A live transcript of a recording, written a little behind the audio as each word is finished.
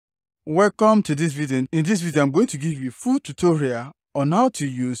Welcome to this video. In this video, I'm going to give you a full tutorial on how to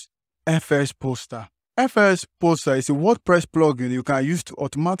use FS Poster. FS Poster is a WordPress plugin you can use to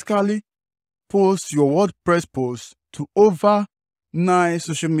automatically post your WordPress posts to over 9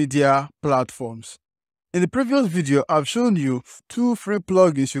 social media platforms. In the previous video, I've shown you 2 free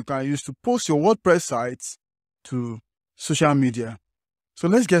plugins you can use to post your WordPress sites to social media. So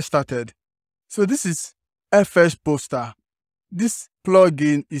let's get started. So this is FS Poster. This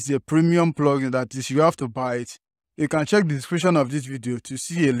plugin is a premium plugin that is, you have to buy it. You can check the description of this video to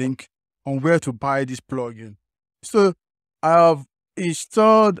see a link on where to buy this plugin. So I have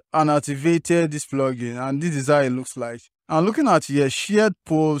installed and activated this plugin, and this is how it looks like. I'm looking at here shared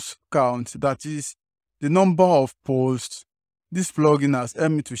post count, that is the number of posts this plugin has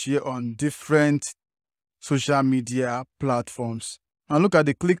helped me to share on different social media platforms. And look at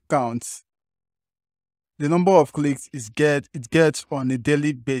the click count. The number of clicks it gets on a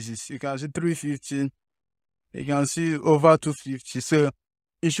daily basis. You can see 350. You can see over 250. So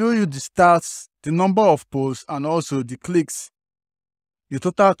it shows you the stats, the number of posts, and also the clicks, the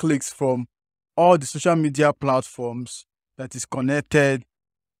total clicks from all the social media platforms that is connected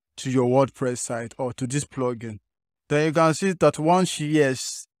to your WordPress site or to this plugin. Then you can see that one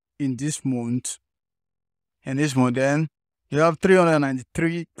shares in this month. And this month, then you have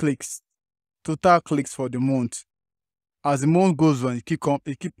 393 clicks. Total clicks for the month. As the month goes on, it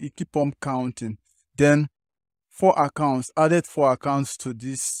keep on counting. Then 4 accounts, added 4 accounts to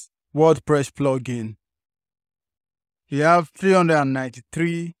this WordPress plugin. You have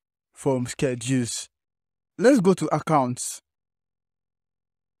 393 from schedules. Let's go to accounts.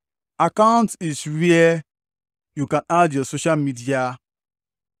 Accounts is where you can add your social media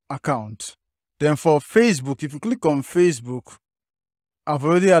account. Then for Facebook, if you click on Facebook, I've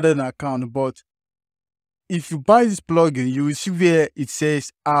already added an account, but if you buy this plugin, you will see where it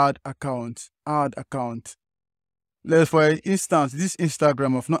says add account, add account. For instance, this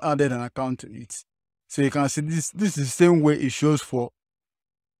Instagram, I've not added an account to it. So you can see this is the same way it shows for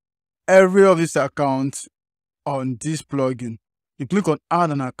every of these accounts on this plugin. You click on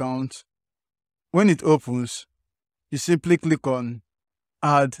add an account. When it opens, you simply click on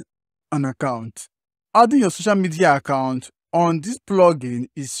add an account. Adding your social media account on this plugin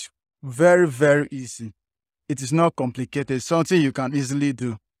is very, very easy. It is not complicated. It's something you can easily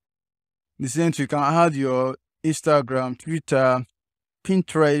do. The same, you can add your Instagram, Twitter,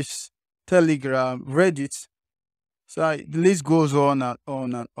 Pinterest, Telegram, Reddit. So the list goes on and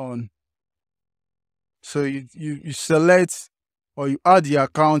on and on. So you select or you add the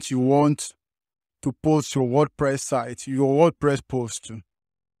account you want to post your WordPress site, your WordPress post to.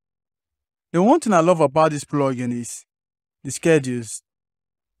 The one thing I love about this plugin is the schedules.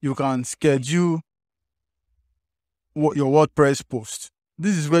 You can schedule your WordPress post.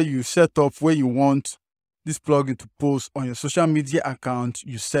 This is where you set up where you want this plugin to post on your social media account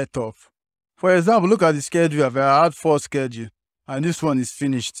you set up. For example, look at the schedule. I've had 4 schedules and this one is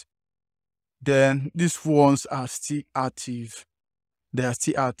finished. Then these ones are still active. They are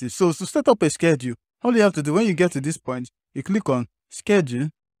still active. So to set up a schedule, all you have to do when you get to this point, you click on schedule.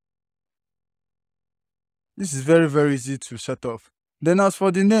 This is very, very easy to set up. Then as for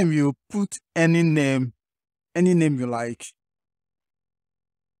the name, you put any name you like.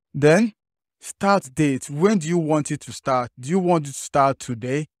 Then start date. When do you want it to start? Do you want it to start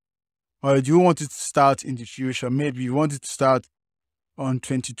today? Or do you want it to start in the future? Maybe you want it to start on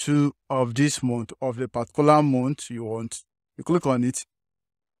 22 of this month, of the particular month you want. You click on it.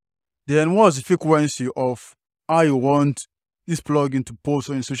 Then what's the frequency of how you want this plugin to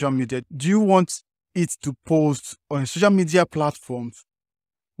post on social media? Do you want it to post on social media platforms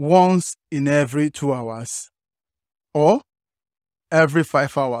once in every 2 hours or every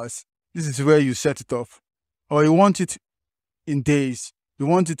 5 hours? This is where you set it up. Or you want it in days. You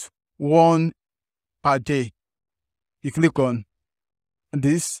want it 1 per day. You click on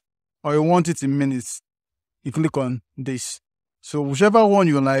this. Or you want it in minutes. You click on this. So whichever one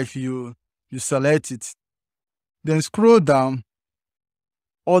you like, you select it. Then scroll down.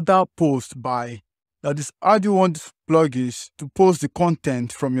 Other post by. That is, how do you want plugins to post the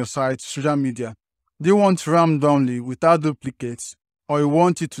content from your site to social media? Do you want randomly without duplicates, or you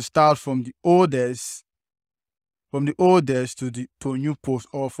want it to start from the oldest to new post,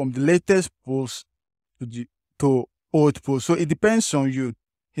 or from the latest post to old post? So it depends on you.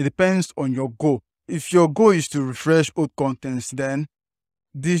 It depends on your goal. If your goal is to refresh old contents, then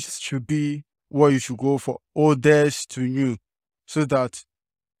this should be what you should go for, oldest to new, so that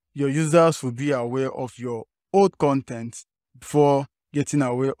your users will be aware of your old content before getting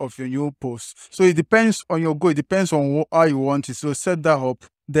aware of your new post. So it depends on your goal. It depends on how you want it. So set that up.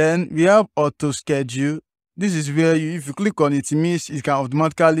 Then we have auto schedule. This is where if you click on it, it means it can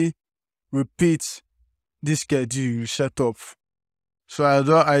automatically repeat this schedule you set up. So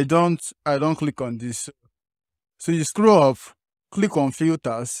I don't click on this. So you scroll up, click on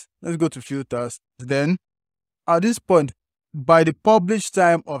filters. Let's go to filters. Then at this point, by the publish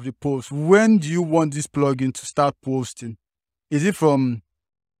time of the post, when do you want this plugin to start posting? Is it from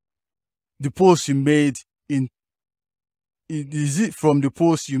the post you made is it from the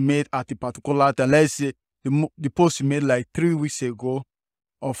post you made at a particular time? Let's say the post you made like 3 weeks ago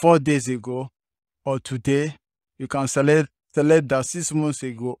or 4 days ago or today. You can select that 6 months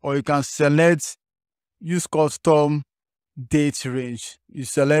ago, or you can use custom date range. You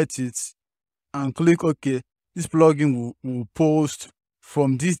select it and click OK. This plugin will post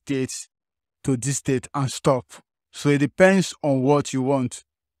from this date to this date and stop. So it depends on what you want.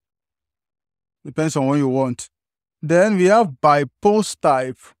 Depends on what you want. Then we have by post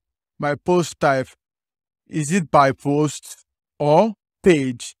type. By post type, is it by post or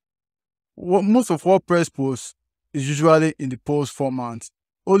page? Most of WordPress posts is usually in the post format.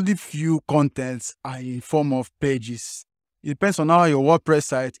 Only few contents are in form of pages. It depends on how your WordPress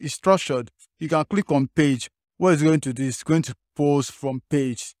site is structured. You can click on page. What it's going to do is going to post from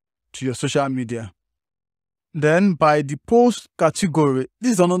page to your social media. Then by the post category,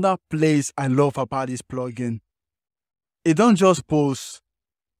 this is another place I love about this plugin. It don't just post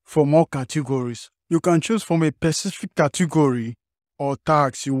from all categories. You can choose from a specific category or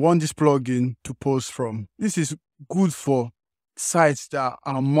tags you want this plugin to post from. This is good for sites that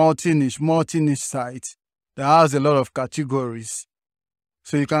are multi-niche sites that has a lot of categories.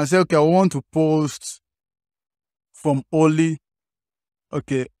 So you can say, okay, I want to post from only,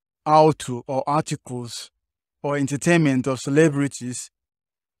 okay, how to or articles or entertainment or celebrities.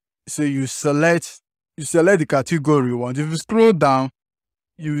 So you select the category you want. If you scroll down,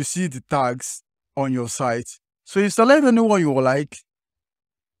 you will see the tags on your site. So you select anyone you like.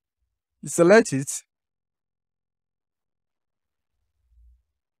 You select it.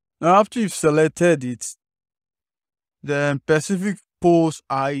 Now after you've selected it, then specific post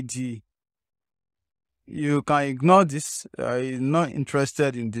ID. You can ignore this. I'm not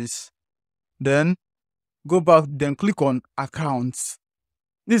interested in this. Then go back, then click on accounts.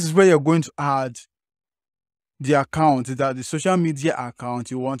 This is where you're going to add the account, that the social media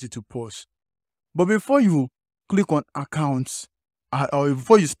account you want it to post. But before you click on accounts, or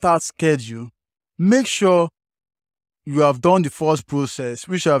before you start schedule, make sure you have done the first process,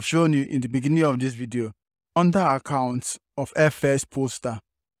 which I've shown you in the beginning of this video. Under accounts of FS Poster,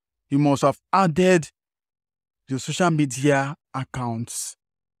 you must have added your social media accounts.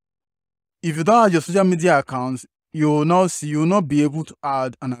 If you don't have your social media accounts, you will not be able to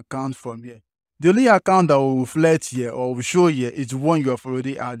add an account from here. The only account that will reflect here or will show here is the one you have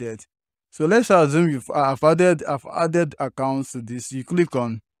already added. So let's assume I've added accounts to this. You click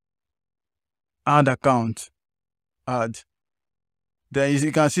on add account, add. Then as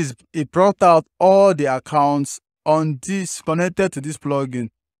you can see, it brought out all the accounts on this connected to this plugin,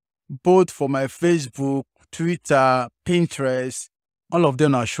 both for my Facebook, Twitter, Pinterest. All of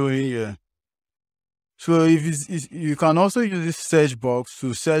them are showing here. So you can also use this search box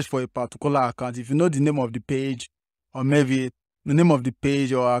to search for a particular account. If you know the name of the page, or maybe the name of the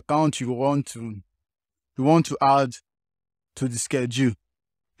page or account you want to add to the schedule,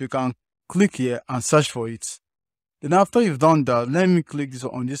 you can click here and search for it. Then after you've done that, let me click this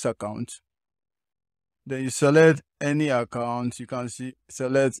on this account. Then you select any account. You can see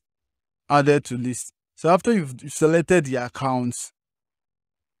select added to list. So after you've selected the accounts,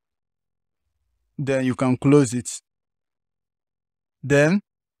 then you can close it. Then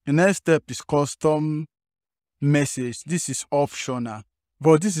the next step is custom message. This is optional,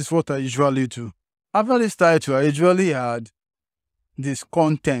 but this is what I usually do. After this title, I usually add this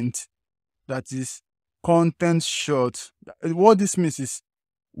content, that is content short. What this means is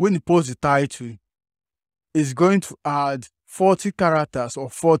when you post the title, it's going to add 40 characters or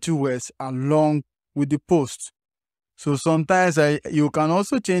 40 words along with the post. So sometimes you can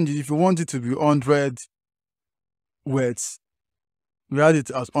also change it if you want it to be 100 words. We add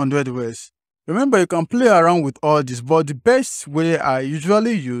it as 100 words. Remember, you can play around with all this, but the best way I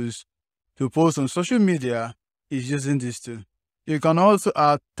usually use to post on social media is using this too. You can also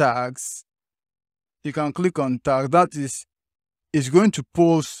add tags. You can click on tags. That is, it's going to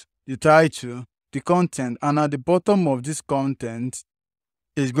post the title, the content, and at the bottom of this content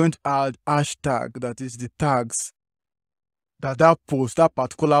is going to add hashtag, that is the tags that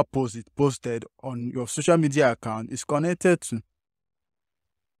particular post it posted on your social media account is connected to.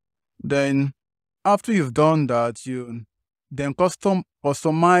 Then after you've done that, you then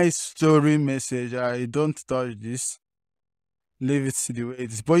customize story message. I don't touch this. Leave it the way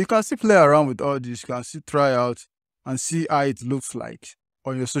it is. But you can still play around with all this. You can still try out and see how it looks like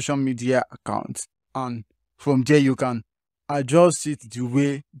on your social media account. And from there, you can adjust it the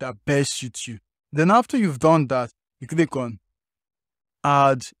way that best suits you. Then after you've done that, you click on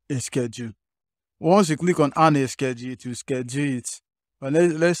add a schedule. Once you click on add a schedule, it will schedule it. But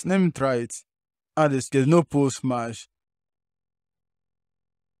let me try it. Add a schedule, no post match.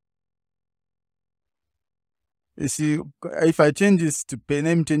 You see, if I change this to page,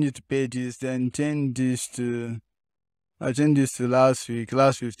 let me change it to pages, then change this to, I change this to last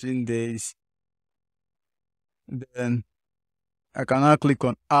 15 days. Then I can now click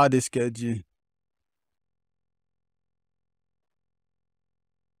on add a schedule.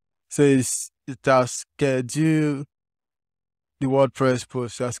 So it has scheduled the WordPress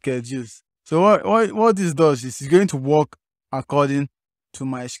post, it has schedules. So what this does is it's going to work according to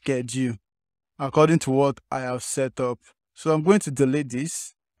my schedule, according to what I have set up. So I'm going to delete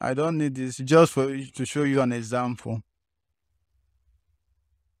this. I don't need this, just to show you an example.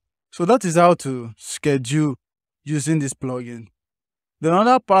 So that is how to schedule using this plugin. The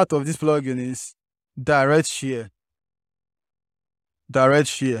other part of this plugin is direct share. Direct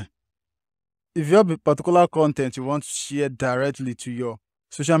share. If you have a particular content you want to share directly to your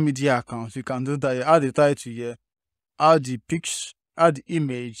social media accounts, you can do that. You add the title here, add the picture, add the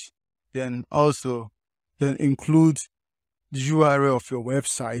image, then include the URL of your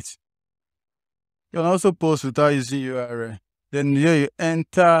website. You can also post without using URL. Then here you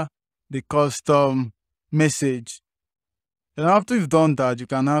enter the custom message. Then after you've done that, you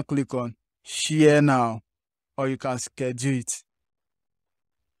can now click on share now, or you can schedule it.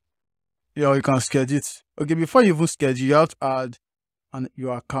 Yeah, you can schedule it. Okay, before you even schedule, you have to add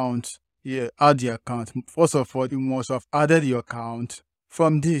your account. Yeah, add the account. First of all, you must have added your account.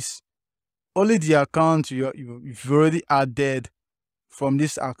 From this, only the account you've already added from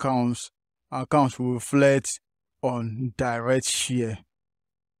these accounts will reflect on direct share.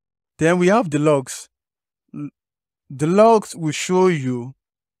 Then we have the logs. The logs will show you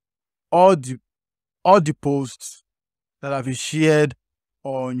all the posts that have been shared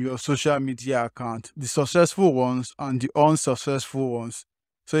on your social media account, the successful ones and the unsuccessful ones.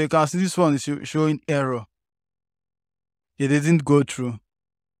 So you can see this one is showing error. It didn't go through.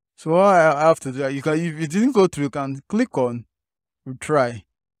 So what I have to do, if it didn't go through, you can click on retry.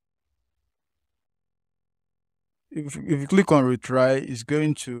 If you click on retry, it's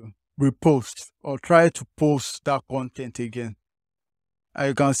going to repost or try to post that content again. And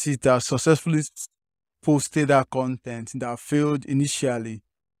you can see that successfully posted that content that failed initially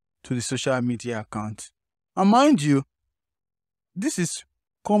to the social media account. And mind you, this is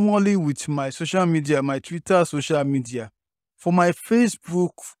commonly with my social media, my Twitter social media. For my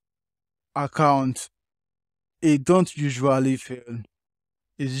Facebook account, it don't usually fail.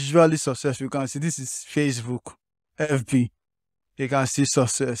 It's usually successful. You can see this is Facebook, FB. You can see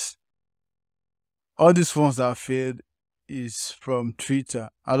success. All these ones that failed is from Twitter.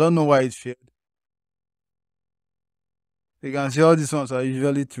 I don't know why it failed. You can see all these ones are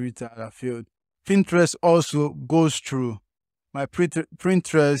usually Twitter that failed. Pinterest also goes through. My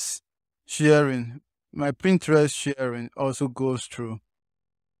Pinterest sharing also goes through.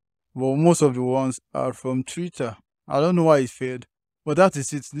 But most of the ones are from Twitter. I don't know why it failed, but that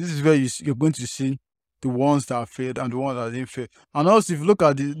is it. This is where you're going to see the ones that failed and the ones that didn't fail. And also, if you look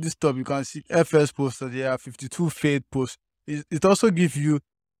at this top, you can see FS posts. There are 52 failed posts. It also gives you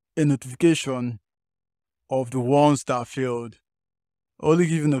a notification of the ones that failed. Only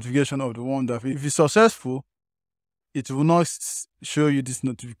give you notification of the one that failed. If it's successful, it will not show you this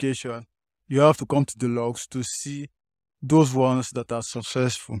notification. You have to come to the logs to see those ones that are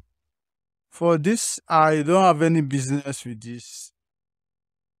successful. For this, I don't have any business with this.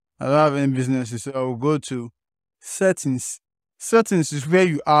 I don't have any business, so I will go to settings. Settings is where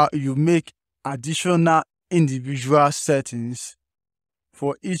you make additional individual settings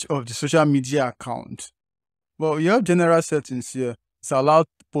for each of the social media accounts. Well, you have general settings here. It's allowed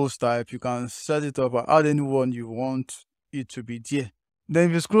post type. You can set it up or add anyone you want it to be there. Then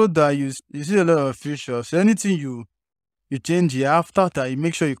if you scroll down, you see a lot of features. Anything you change here, after that, you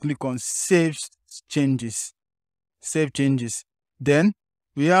make sure you click on save changes. Save changes. Then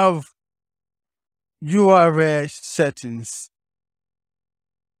we have URL settings.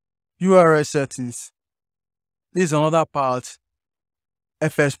 URL settings. This is another part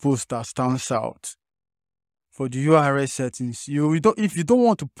FS post that stands out. For the URL settings, if you don't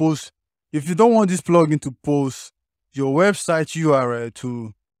want this plugin to post your website URL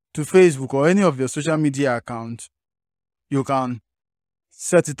to to Facebook or any of your social media accounts, you can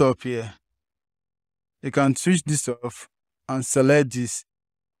set it up here. You can switch this off and select this.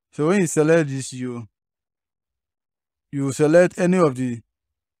 So when you select this, you select any of the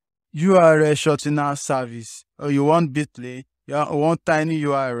URL shortener service, or you want Bitly, you want tiny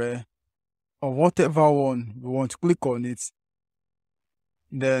URL, or whatever one you want. Click on it.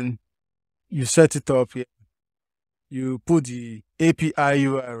 Then you set it up here. You put the API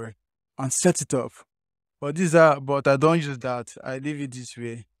URL and set it up. But I don't use that. I leave it this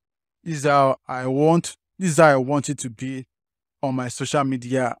way. This is how I want it to be on my social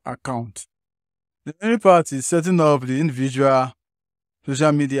media account. The only part is setting up the individual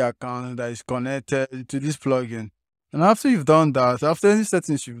social media account that is connected to this plugin. And after you've done that, after any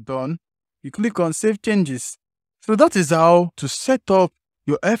settings you've done, you click on Save Changes. So that is how to set up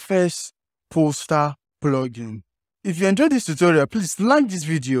your FS Poster plugin. If you enjoyed this tutorial, please like this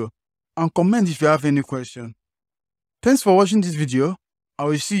video and comment if you have any question. Thanks for watching this video. I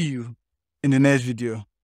will see you in the next video.